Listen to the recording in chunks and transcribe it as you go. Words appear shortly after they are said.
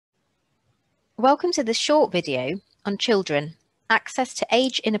Welcome to this short video on children, access to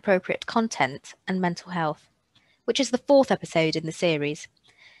age-inappropriate content and mental health, which is the fourth episode in the series.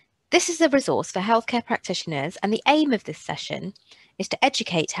 This is a resource for healthcare practitioners, and the aim of this session is to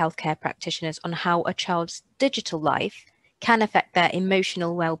educate healthcare practitioners on how a child's digital life can affect their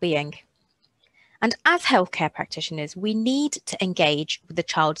emotional well-being. And as healthcare practitioners, we need to engage with the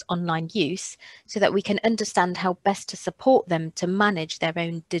child's online use so that we can understand how best to support them to manage their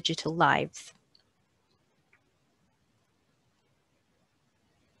own digital lives.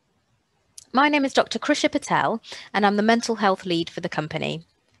 My name is Dr. Krisha Patel, and I'm the mental health lead for the company.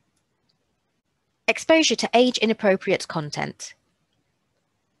 Exposure to age-inappropriate content.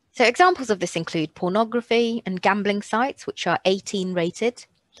 So examples of this include pornography and gambling sites, which are 18 rated,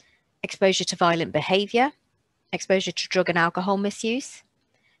 exposure to violent behaviour, exposure to drug and alcohol misuse,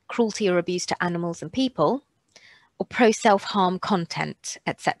 cruelty or abuse to animals and people, or pro-self-harm content,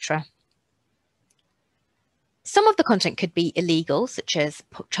 etc. Some of the content could be illegal, such as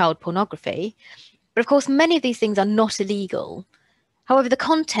child pornography, but of course many of these things are not illegal. However, the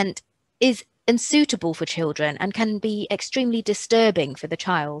content is unsuitable for children and can be extremely disturbing for the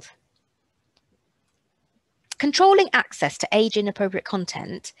child. Controlling access to age-inappropriate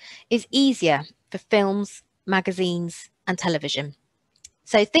content is easier for films, magazines, and television.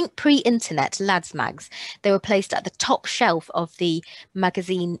 So think pre-internet lads mags. They were placed at the top shelf of the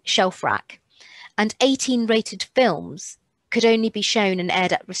magazine shelf rack, and 18 rated films could only be shown and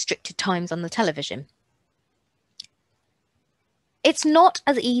aired at restricted times on the television. It's not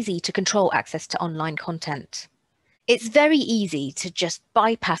as easy to control access to online content. It's very easy to just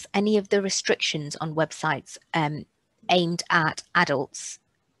bypass any of the restrictions on websites aimed at adults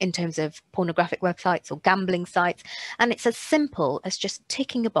in terms of pornographic websites or gambling sites. And it's as simple as just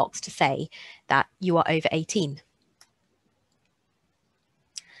ticking a box to say that you are over 18.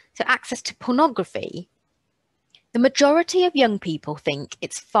 So access to pornography. The majority of young people think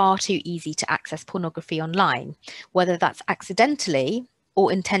it's far too easy to access pornography online, whether that's accidentally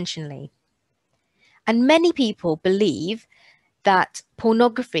or intentionally. And many people believe that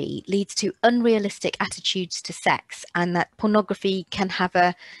pornography leads to unrealistic attitudes to sex, and that pornography can have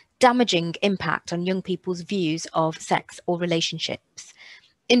a damaging impact on young people's views of sex or relationships,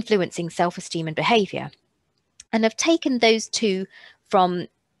 influencing self-esteem and behaviour. And I've taken those two from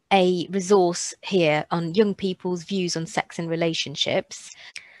a resource here on young people's views on sex and relationships.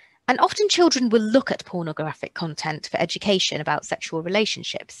 And often children will look at pornographic content for education about sexual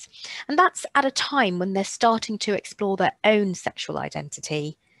relationships. And that's at a time when they're starting to explore their own sexual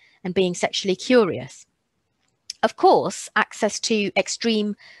identity and being sexually curious. Of course, access to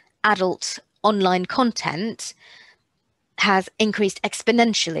extreme adult online content has increased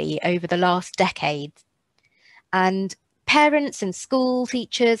exponentially over the last decade. And parents and school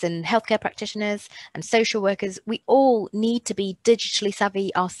teachers and healthcare practitioners and social workers, we all need to be digitally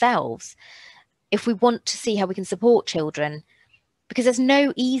savvy ourselves if we want to see how we can support children, because there's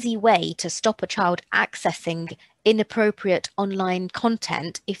no easy way to stop a child accessing inappropriate online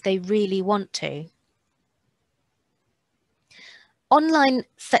content if they really want to. Online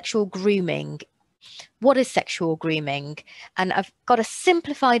sexual grooming. What is sexual grooming? And I've got a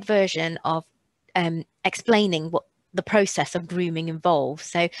simplified version of explaining what the process of grooming involves.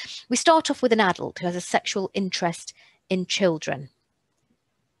 So we start off with an adult who has a sexual interest in children.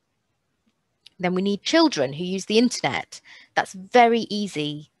 Then we need children who use the internet. That's very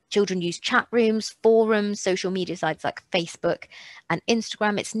easy. Children use chat rooms, forums, social media sites like Facebook and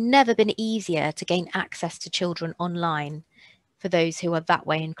Instagram. It's never been easier to gain access to children online for those who are that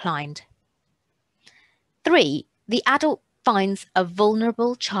way inclined. 3, the adult finds a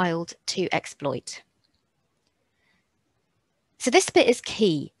vulnerable child to exploit. So this bit is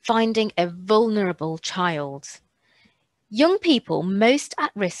key, finding a vulnerable child. Young people most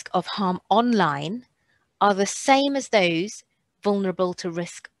at risk of harm online are the same as those vulnerable to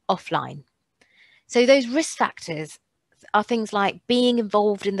risk offline. So those risk factors are things like being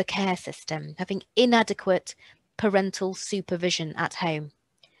involved in the care system, having inadequate parental supervision at home,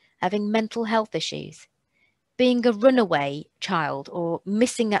 having mental health issues, being a runaway child or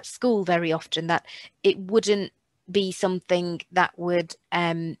missing at school very often, that it wouldn't be something that would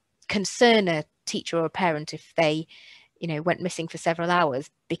concern a teacher or a parent if they, went missing for several hours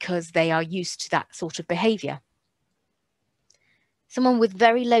because they are used to that sort of behaviour. Someone with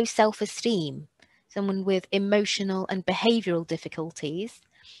very low self-esteem, someone with emotional and behavioural difficulties,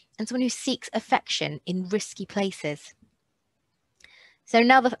 and someone who seeks affection in risky places. So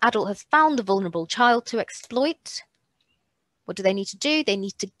now the adult has found the vulnerable child to exploit. What do they need to do? They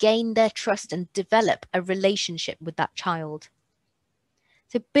need to gain their trust and develop a relationship with that child.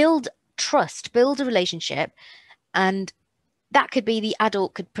 So build trust, build a relationship, and that could be the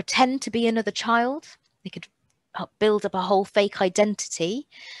adult could pretend to be another child. They could build up a whole fake identity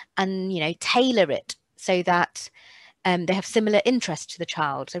and, tailor it so that they have similar interests to the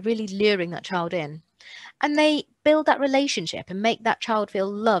child. So really luring that child in. And they build that relationship and make that child feel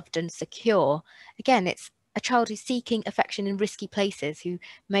loved and secure. Again, it's a child who's seeking affection in risky places, who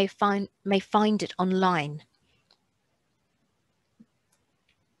may find it online.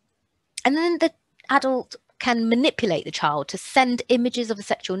 And then the adult can manipulate the child to send images of a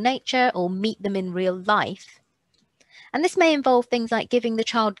sexual nature or meet them in real life. And this may involve things like giving the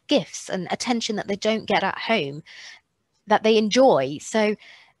child gifts and attention that they don't get at home, that they enjoy. So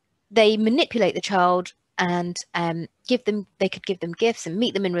they manipulate the child and they could give them gifts and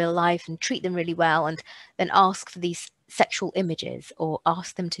meet them in real life and treat them really well, and then ask for these sexual images or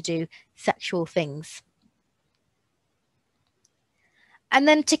ask them to do sexual things. And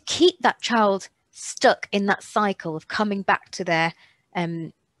then to keep that child stuck in that cycle of coming back to their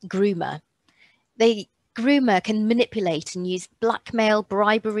groomer, the groomer can manipulate and use blackmail,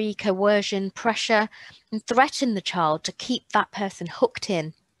 bribery, coercion, pressure, and threaten the child to keep that person hooked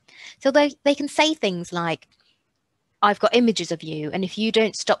in. So they can say things like, I've got images of you, and if you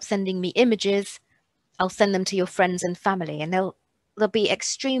don't stop sending me images, I'll send them to your friends and family. And they'll be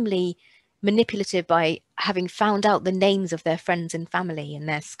extremely manipulative by having found out the names of their friends and family and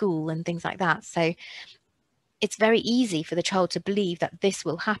their school and things like that. So it's very easy for the child to believe that this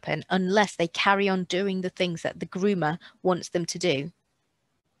will happen unless they carry on doing the things that the groomer wants them to do.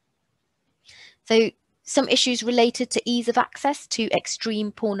 So some issues related to ease of access to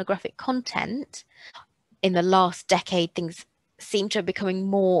extreme pornographic content. In the last decade, things seem to be becoming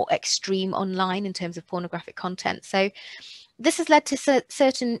more extreme online in terms of pornographic content. So this has led to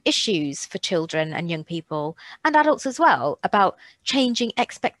certain issues for children and young people and adults as well about changing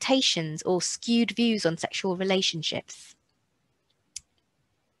expectations or skewed views on sexual relationships.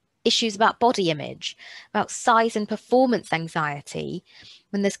 Issues about body image, about size and performance anxiety,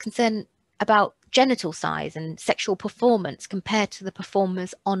 when there's concern about genital size and sexual performance compared to the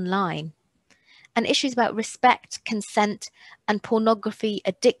performers online. And issues about respect, consent, and pornography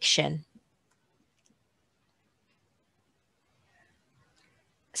addiction.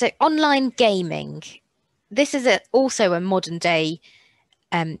 So online gaming, this is also a modern day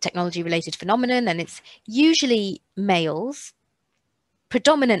technology related phenomenon, and it's usually males,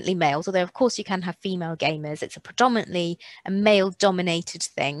 predominantly males, although of course you can have female gamers. It's a predominantly a male dominated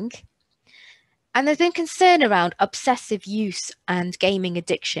thing. And there's been concern around obsessive use and gaming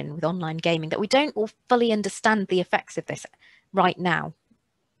addiction with online gaming, that we don't all fully understand the effects of this right now.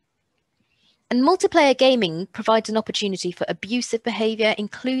 And multiplayer gaming provides an opportunity for abusive behavior,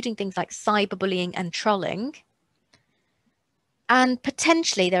 including things like cyberbullying and trolling. And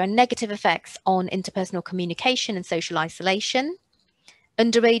potentially there are negative effects on interpersonal communication and social isolation,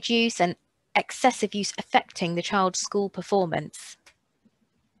 underage use and excessive use affecting the child's school performance.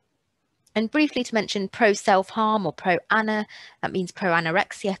 And briefly to mention pro-self-harm or pro-ana, that means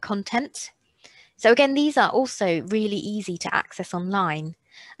pro-anorexia content. So again, these are also really easy to access online.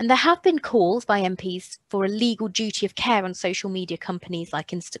 And there have been calls by MPs for a legal duty of care on social media companies like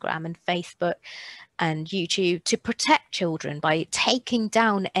Instagram and Facebook and YouTube to protect children by taking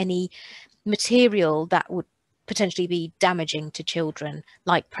down any material that would potentially be damaging to children,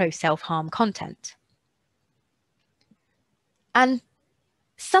 like pro-self-harm content. And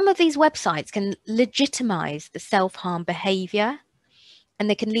some of these websites can legitimize the self-harm behavior, and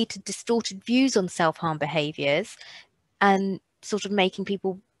they can lead to distorted views on self-harm behaviors and sort of making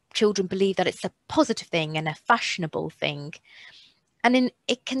children believe that it's a positive thing and a fashionable thing. And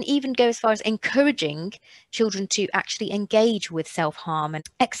it can even go as far as encouraging children to actually engage with self-harm and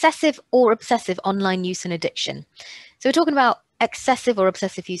excessive or obsessive online use and addiction. So we're talking about excessive or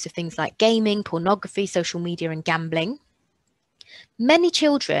obsessive use of things like gaming, pornography, social media, and gambling. Many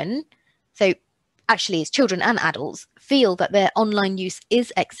children, so actually it's children and adults, feel that their online use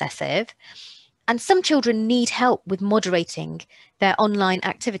is excessive, and some children need help with moderating their online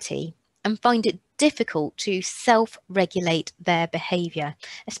activity and find it difficult to self-regulate their behavior,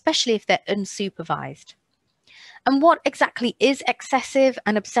 especially if they're unsupervised. And what exactly is excessive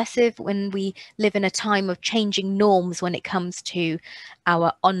and obsessive when we live in a time of changing norms when it comes to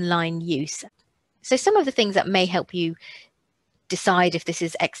our online use? So some of the things that may help you decide if this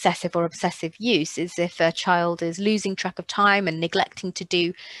is excessive or obsessive use is if a child is losing track of time and neglecting to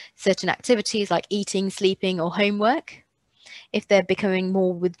do certain activities like eating, sleeping, or homework. If they're becoming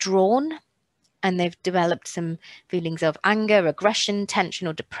more withdrawn and they've developed some feelings of anger, aggression, tension,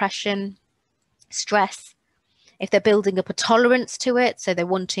 or depression, stress. if they're building up a tolerance to it, so they're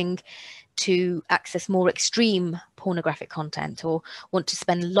wanting to access more extreme pornographic content or want to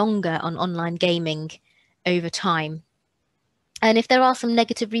spend longer on online gaming over time. And if there are some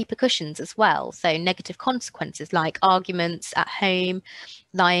negative repercussions as well, so negative consequences like arguments at home,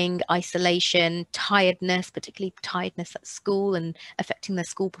 lying, isolation, tiredness, particularly tiredness at school and affecting their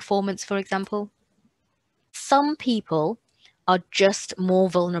school performance, for example. Some people are just more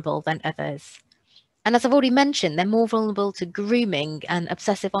vulnerable than others. And as I've already mentioned, they're more vulnerable to grooming and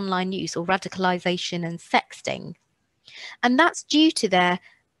obsessive online use or radicalization and sexting. And that's due to their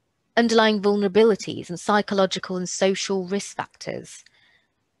underlying vulnerabilities and psychological and social risk factors.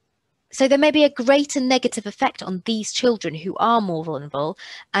 So there may be a greater negative effect on these children who are more vulnerable.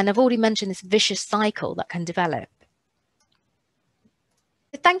 And I've already mentioned this vicious cycle that can develop.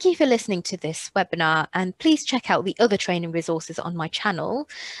 Thank you for listening to this webinar, and please check out the other training resources on my channel.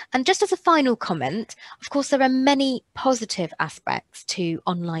 And just as a final comment, of course, there are many positive aspects to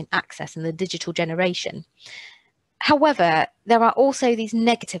online access and the digital generation. However, there are also these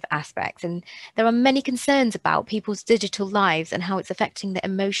negative aspects, and there are many concerns about people's digital lives and how it's affecting the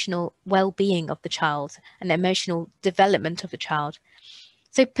emotional well-being of the child and the emotional development of the child.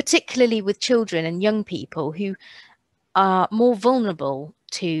 So particularly with children and young people who are more vulnerable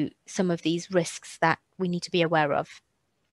to some of these risks that we need to be aware of.